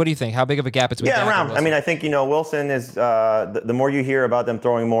 Jamie, what do you think? How big of a gap between Dak around. and Wilson? I mean, I think, Wilson is the more you hear about them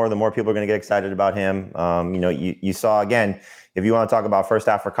throwing more, the more people are going to get excited about him. You saw, again, if you want to talk about first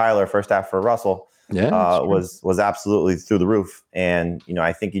half for Kyler, first half for Russell, was absolutely through the roof. And,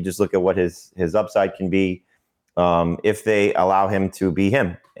 I think you just look at what his upside can be if they allow him to be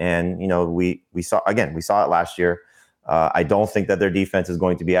him. And, we saw it last year. I don't think that their defense is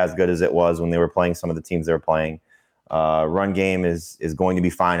going to be as good as it was when they were playing some of the teams they were playing. Run game is going to be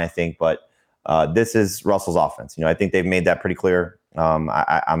fine, I think, but this is Russell's offense. I think they've made that pretty clear.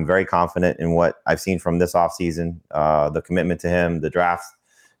 I'm very confident in what I've seen from this offseason, the commitment to him, the draft,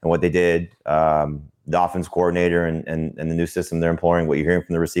 and what they did, the offense coordinator and the new system they're employing, what you're hearing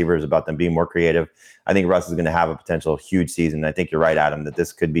from the receivers about them being more creative. I think Russ is going to have a potential huge season. I think you're right, Adam, that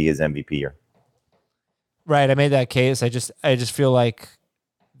this could be his MVP year. Right, I made that case. I just feel like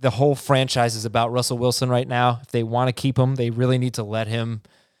the whole franchise is about Russell Wilson right now. If they want to keep him, they really need to let him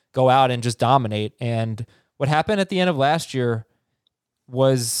go out and just dominate. And what happened at the end of last year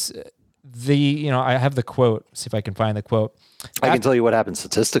was I have the quote. See if I can find the quote. I can tell you what happened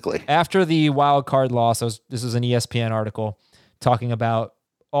statistically. After the wild card loss, this was an ESPN article talking about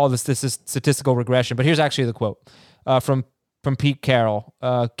all this is statistical regression. But here's actually the quote from Pete Carroll.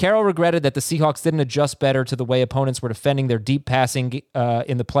 Carroll regretted that the Seahawks didn't adjust better to the way opponents were defending their deep passing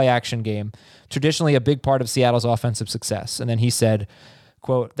in the play-action game, traditionally a big part of Seattle's offensive success. And then he said,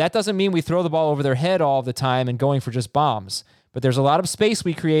 quote, "That doesn't mean we throw the ball over their head all the time and going for just bombs, but there's a lot of space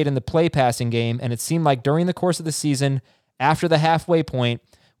we create in the play-passing game, and it seemed like during the course of the season, after the halfway point,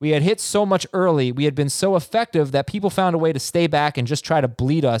 we had hit so much early, we had been so effective that people found a way to stay back and just try to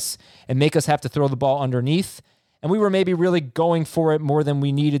bleed us and make us have to throw the ball underneath. And we were maybe really going for it more than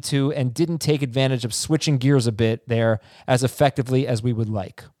we needed to and didn't take advantage of switching gears a bit there as effectively as we would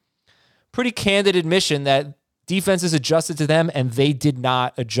like." Pretty candid admission that defenses adjusted to them and they did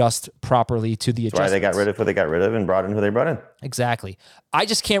not adjust properly to the adjustments. That's why they got rid of who they got rid of and brought in who they brought in. Exactly. I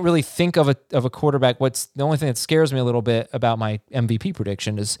just can't really think of a quarterback. What's the only thing that scares me a little bit about my MVP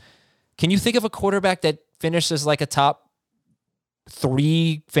prediction is, can you think of a quarterback that finishes like a top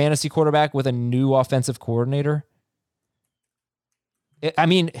 3 fantasy quarterback with a new offensive coordinator? I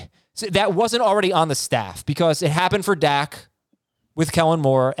mean, that wasn't already on the staff because it happened for Dak with Kellen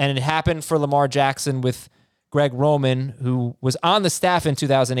Moore and it happened for Lamar Jackson with Greg Roman, who was on the staff in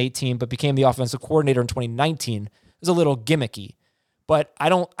 2018 but became the offensive coordinator in 2019. It was a little gimmicky. But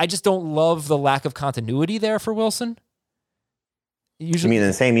I just don't love the lack of continuity there for Wilson. You mean in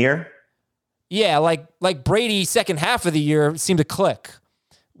the same year? Yeah, like Brady second half of the year seemed to click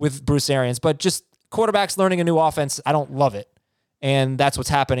with Bruce Arians, but just quarterbacks learning a new offense, I don't love it. And that's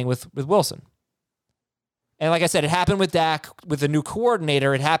what's happening with Wilson. And like I said, it happened with Dak with a new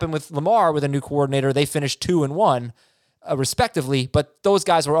coordinator. It happened with Lamar with a new coordinator. They finished 2-1, respectively, but those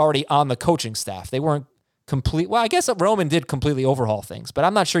guys were already on the coaching staff. They weren't complete. Well, I guess Roman did completely overhaul things, but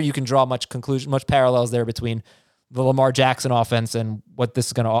I'm not sure you can draw much parallels there between the Lamar Jackson offense and what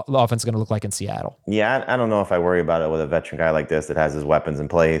this offense is going to look like in Seattle. Yeah, I don't know if I worry about it with a veteran guy like this that has his weapons in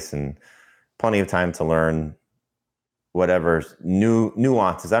place and plenty of time to learn whatever new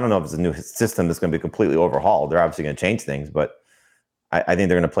nuances. I don't know if it's a new system that's going to be completely overhauled. They're obviously going to change things, but I think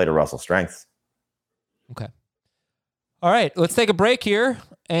they're going to play to Russell's strengths. Okay. All right, let's take a break here.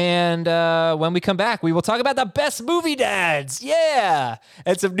 And when we come back, we will talk about the best movie dads. Yeah.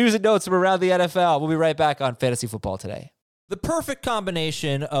 And some news and notes from around the NFL. We'll be right back on Fantasy Football Today. The perfect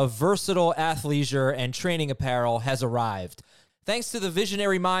combination of versatile athleisure and training apparel has arrived. Thanks to the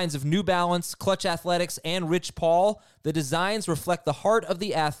visionary minds of New Balance, Clutch Athletics, and Rich Paul, the designs reflect the heart of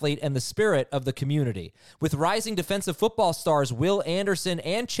the athlete and the spirit of the community. With rising defensive football stars Will Anderson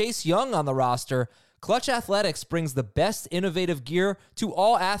and Chase Young on the roster, Clutch Athletics brings the best innovative gear to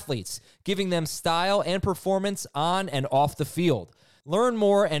all athletes, giving them style and performance on and off the field. Learn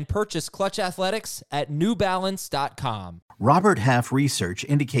more and purchase Clutch Athletics at newbalance.com. Robert Half research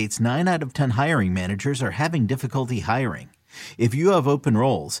indicates 9 out of 10 hiring managers are having difficulty hiring. If you have open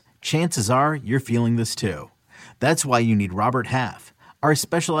roles, chances are you're feeling this too. That's why you need Robert Half. Our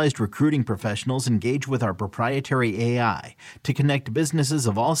specialized recruiting professionals engage with our proprietary AI to connect businesses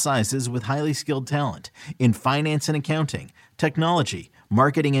of all sizes with highly skilled talent in finance and accounting, technology,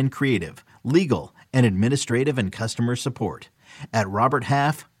 marketing and creative, legal, and administrative and customer support. At Robert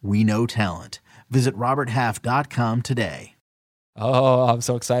Half, we know talent. Visit roberthalf.com today. Oh, I'm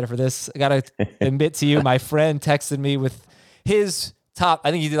so excited for this. I got to admit to you, my friend texted me with his top, I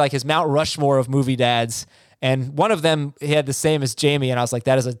think he did like his Mount Rushmore of movie dads. And one of them, he had the same as Jamie. And I was like,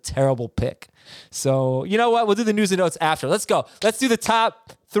 that is a terrible pick. So you know what? We'll do the news and notes after. Let's go. Let's do the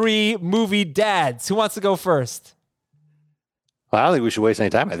top 3 movie dads. Who wants to go first? Well, I don't think we should waste any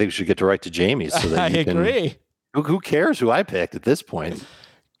time. I think we should get to right to Jamie. So that I agree. Who cares who I picked at this point?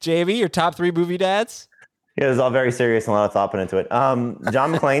 Jamie, your top 3 movie dads? Yeah, it was all very serious and a lot of thought put into it. John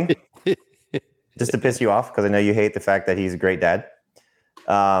McClane, just to piss you off, because I know you hate the fact that he's a great dad.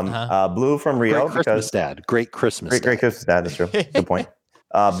 Blue from Rio. Great Christmas dad. Great Christmas dad. Great Christmas dad, that's true. Good point.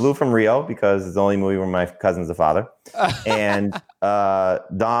 Blue from Rio, because it's the only movie where my cousin's the father. And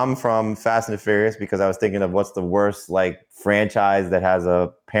Dom from Fast and the Furious, because I was thinking of what's the worst like franchise that has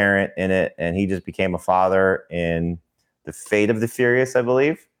a parent in it, and he just became a father in The Fate of the Furious, I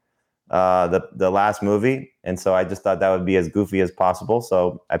believe. The last movie, and so I just thought that would be as goofy as possible.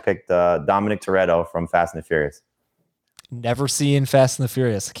 So I picked Dominic Toretto from Fast and the Furious. Never seen Fast and the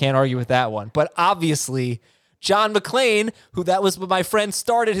Furious. Can't argue with that one. But obviously, John McClane, who that was what my friend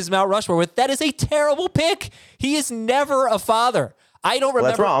started his Mount Rushmore with, that is a terrible pick. He is never a father. I don't remember.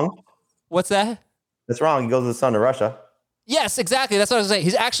 Well, that's wrong. What's that? That's wrong. He goes with the son to Russia. Yes, exactly. That's what I was saying.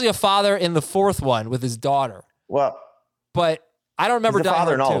 He's actually a father in the 4th one with his daughter. Well, but I don't remember he's a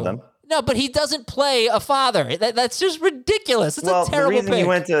father in all of them. No, but he doesn't play a father. That's just ridiculous. It's a terrible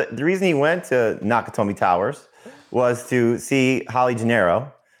pick. The reason he went to Nakatomi Towers was to see Holly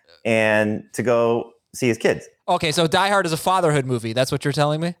Gennaro and to go see his kids. Okay, so Die Hard is a fatherhood movie. That's what you're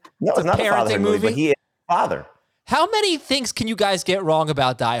telling me? No, it's not a fatherhood movie, but he is a father. How many things can you guys get wrong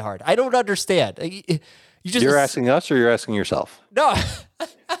about Die Hard? I don't understand. You're asking us or you're asking yourself? No.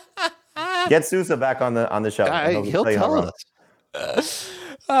 Get Sousa back on the show. He'll tell us.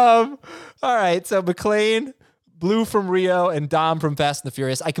 All right, so McClane, Blue from Rio, and Dom from Fast and the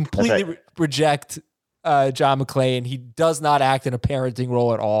Furious. I completely reject John McClane. He does not act in a parenting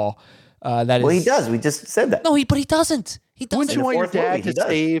role at all. He does. We just said that. No, but he doesn't. He doesn't. Wouldn't you want your dad to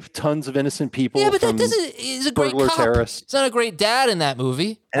save tons of innocent people? Yeah, but from that doesn't. He's a great cop. Terrorists? He's not a great dad in that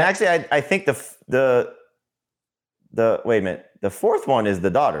movie. And actually, I think the wait a minute. The 4th one is the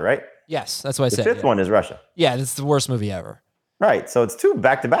daughter, right? Yes, that's what I said. The 5th one is Russia. Yeah, it's the worst movie ever. Right. So it's 2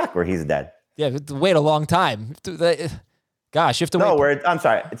 back to back where he's a dad. Yeah, wait a long time. Gosh, you have to wait. I'm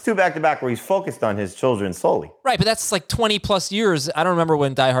sorry. It's 2 back to back where he's focused on his children solely. Right, but that's like 20 plus years. I don't remember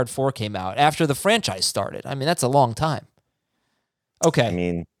when Die Hard 4 came out, after the franchise started. I mean, that's a long time. Okay. I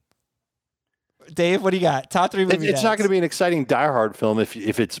mean, Dave, what do you got? Top 3 movies. It's not going to be an exciting Die Hard film if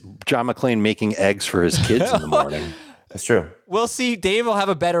it's John McClane making eggs for his kids in the morning. That's true. We'll see. Dave will have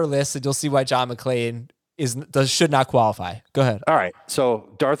a better list, and you'll see why John McClane should not qualify. Go ahead. All right.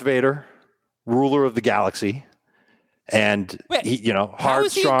 So Darth Vader, ruler of the galaxy, and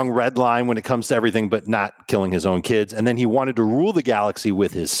hard, strong, red line when it comes to everything, but not killing his own kids. And then he wanted to rule the galaxy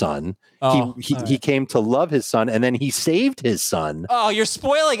with his son. He came to love his son, and then he saved his son. Oh, you're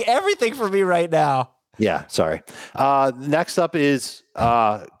spoiling everything for me right now. Yeah, sorry. Next up is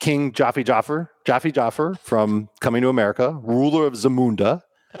King Jaffe Jaffer from Coming to America, ruler of Zamunda.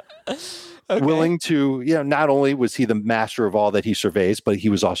 Okay. Willing to, not only was he the master of all that he surveys, but he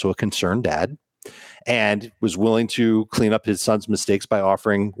was also a concerned dad and was willing to clean up his son's mistakes by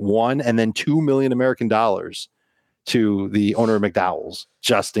offering $1 and then $2 million American dollars to the owner of McDowell's,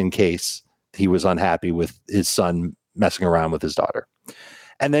 just in case he was unhappy with his son messing around with his daughter.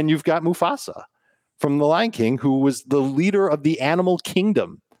 And then you've got Mufasa from The Lion King, who was the leader of the animal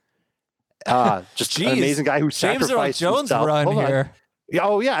kingdom. Just an amazing guy who sacrificed James Earl Jones himself. run here.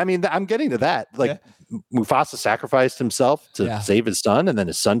 Oh, yeah. I mean, I'm getting to that. Mufasa sacrificed himself to save his son, and then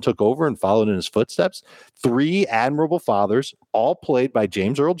his son took over and followed in his footsteps. 3 admirable fathers, all played by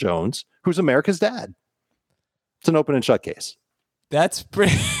James Earl Jones, who's America's dad. It's an open and shut case. That's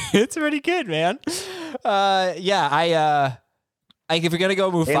pretty. It's pretty good, man. I if you're gonna go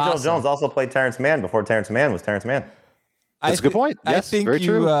Mufasa, James Earl Jones also played Terrence Mann before Terrence Mann was Terrence Mann. That's a good point. Yes, very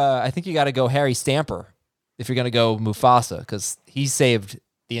true. I think you got to go Harry Stamper if you're going to go Mufasa, because he saved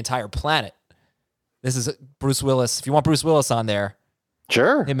the entire planet. This is Bruce Willis. If you want Bruce Willis on there,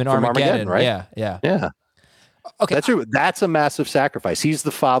 sure. Him in Armageddon, right? Yeah. Okay, that's true. That's a massive sacrifice. He's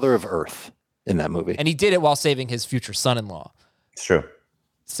the father of Earth in that movie, and he did it while saving his future son-in-law. It's true.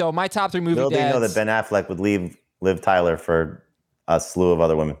 So my top 3 movie Little dads. Little did you know that Ben Affleck would leave Liv Tyler for a slew of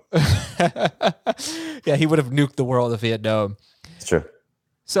other women. Yeah, he would have nuked the world if he had known. It's true.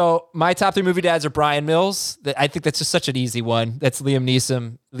 So my top 3 movie dads are Brian Mills. I think that's just such an easy one. That's Liam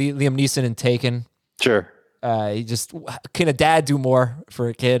Neeson. Liam Neeson in Taken. Sure. Can a dad do more for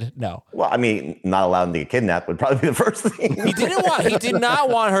a kid? No. Well, I mean, not allowing to get kidnapped would probably be the first thing. He did not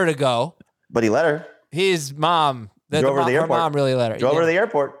want her to go. But he let her. His mom, Drove her to the her airport. mom really let her. Drove her to the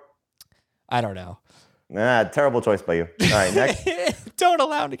airport. I don't know. Terrible choice by you. All right, next. Don't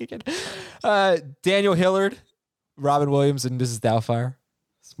allow him to get Daniel Hillard, Robin Williams, and Mrs. Doubtfire.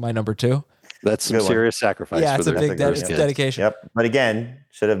 It's my number 2. That's some Good one. serious sacrifice. Yeah, for it's a their big first it's kid. dedication. Yep. But again,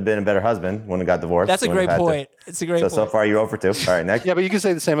 should have been a better husband when he got divorced. That's a Wouldn't great have had to. point. It's a great So point. far you're over 2. All right, next. Yeah, but you can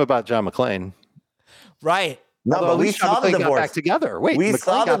say the same about John McClane. Right. No, Although but at we least John saw the McClane got divorce. back together. Wait, We McClane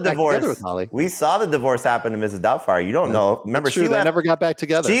saw the got back together divorce. with Holly. We saw the divorce happen to Mrs. Doubtfire. You don't know. Remember, That's true. she They left. never got back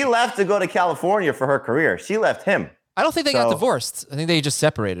together. She left to go to California for her career. She left him. I don't think they got So- divorced. I think they just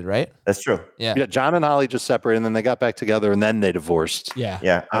separated, right? That's true. Yeah. Yeah, John and Holly just separated, and then they got back together, and then they divorced. Yeah.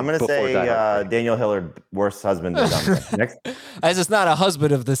 Yeah, I'm gonna Before say Die Hard. Daniel Hillard, worst husband. Than John McClane. Next, As it's not a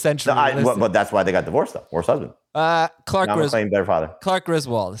husband of the century. but that's why they got divorced, though. Worst husband. Clark John McClane, better father.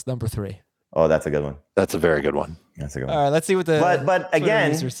 Griswold is number 3. Oh, that's a good one. That's a very good one. That's a good All one. right, let's see what the. But Twitter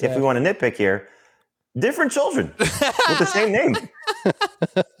again, user if said. we want to nitpick here, different children with the same name.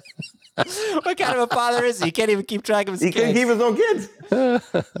 What kind of a father is he? He can't even keep track of his He kids. couldn't keep his own kids.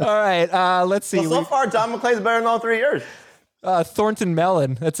 All right, let's see. So far, John McClane's better than all 3 years. Thornton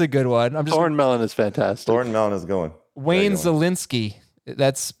Mellon. That's a good one. I'm just Thorne Mellon is fantastic. Thornton Mellon is going. Wayne Zelinsky.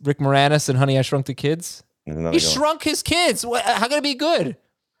 That's Rick Moranis and Honey, I Shrunk the Kids. He shrunk his kids. How can it be good?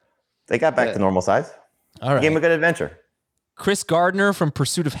 They got back to normal size. All right. Gave him a good adventure. Chris Gardner from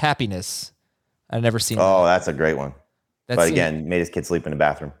Pursuit of Happiness. I've never seen Oh, that's a great one. that. But again, made his kid sleep in the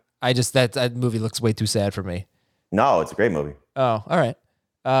bathroom. that movie looks way too sad for me. No, it's a great movie. Oh, all right.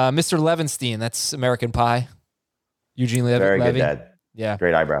 Mr. Levinstein. That's American Pie. Eugene Levy. Very good dad. Yeah.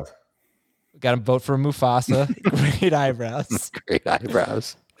 Great eyebrows. Got him vote for Mufasa. Great eyebrows. Great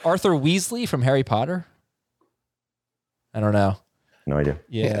eyebrows. Arthur Weasley from Harry Potter. I don't know. No idea.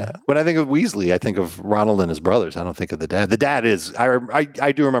 Yeah. When I think of Weasley, I think of Ronald and his brothers. I don't think of the dad. The dad is.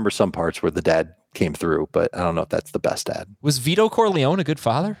 I do remember some parts where the dad came through, but I don't know if that's the best dad. Was Vito Corleone a good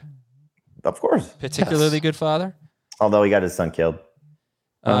father? Of course. Particularly good father? Although he got his son killed.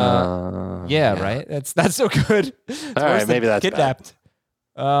 Yeah, right. That's not so good. It's All right, worse than maybe that's kidnapped.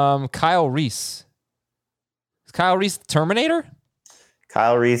 Kyle Reese. Is Kyle Reese the Terminator?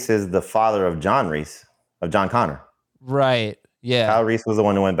 Kyle Reese is the father of John Reese, of John Connor. Right. Yeah. Kyle Reese was the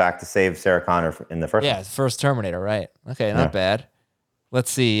one who went back to save Sarah Connor in the first Yeah, one. first Terminator, right. Okay, not Yeah. bad.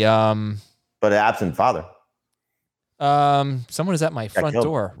 Let's see. But an absent father. Someone is at my front killed.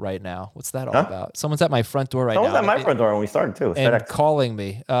 door right now. What's that all Huh? about? Someone's at my front door right Someone now. was at my front door when we started too. and FedEx. calling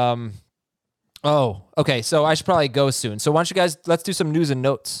me. Oh, okay. So I should probably go soon. So why don't you guys, let's do some news and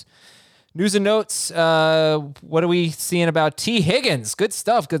notes. News and notes. What are we seeing about T. Higgins? Good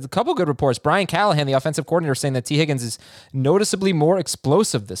stuff. A couple good reports. Brian Callahan, the offensive coordinator, saying that T. Higgins is noticeably more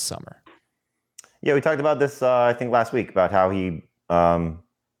explosive this summer. Yeah, we talked about this, I think, last week about how he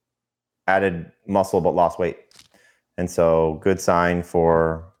added muscle but lost weight. And so good sign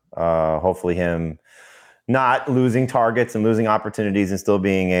for hopefully him not losing targets and losing opportunities and still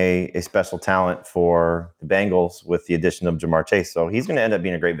being a special talent for the Bengals with the addition of Jamar Chase. So he's going to end up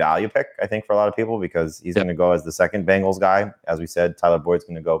being a great value pick, I think, for a lot of people because he's going to go as the second Bengals guy. As we said, Tyler Boyd's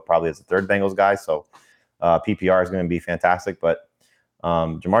going to go probably as the third Bengals guy. So PPR is going to be fantastic. But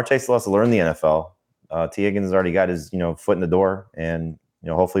Jamar Chase still has to learn the NFL. T. Higgins has already got his foot in the door, and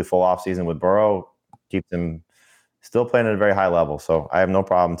hopefully full off season with Burrow keeps him still playing at a very high level. So I have no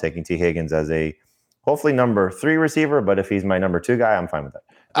problem taking T. Higgins as a hopefully number 3 receiver, but if he's my number 2 guy, I'm fine with that.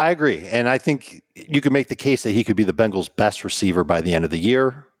 I agree. And I think you could make the case that he could be the Bengals' best receiver by the end of the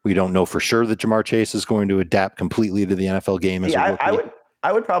year. We don't know for sure that Jamar Chase is going to adapt completely to the NFL game as a rookie.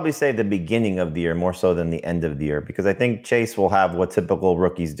 I would probably say the beginning of the year more so than the end of the year, because I think Chase will have what typical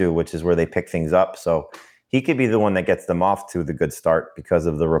rookies do, which is where they pick things up. So he could be the one that gets them off to the good start because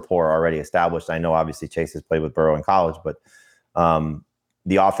of the rapport already established. I know obviously Chase has played with Burrow in college, but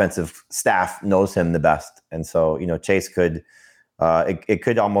the offensive staff knows him the best. And so, Chase could, it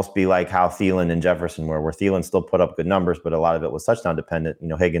could almost be like how Thielen and Jefferson were, where Thielen still put up good numbers, but a lot of it was touchdown dependent.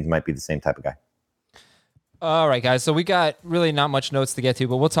 Higgins might be the same type of guy. All right, guys. So we got really not much notes to get to,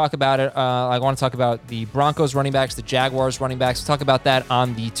 but we'll talk about it. I want to talk about the Broncos running backs, the Jaguars running backs. We'll talk about that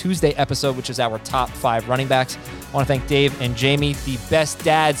on the Tuesday episode, which is our top 5 running backs. I want to thank Dave and Jamie, the best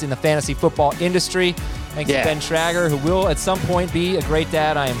dads in the fantasy football industry. Thanks to Ben Trager, who will at some point be a great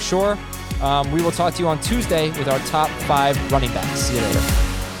dad, I am sure. We will talk to you on Tuesday with our top 5 running backs. See you later.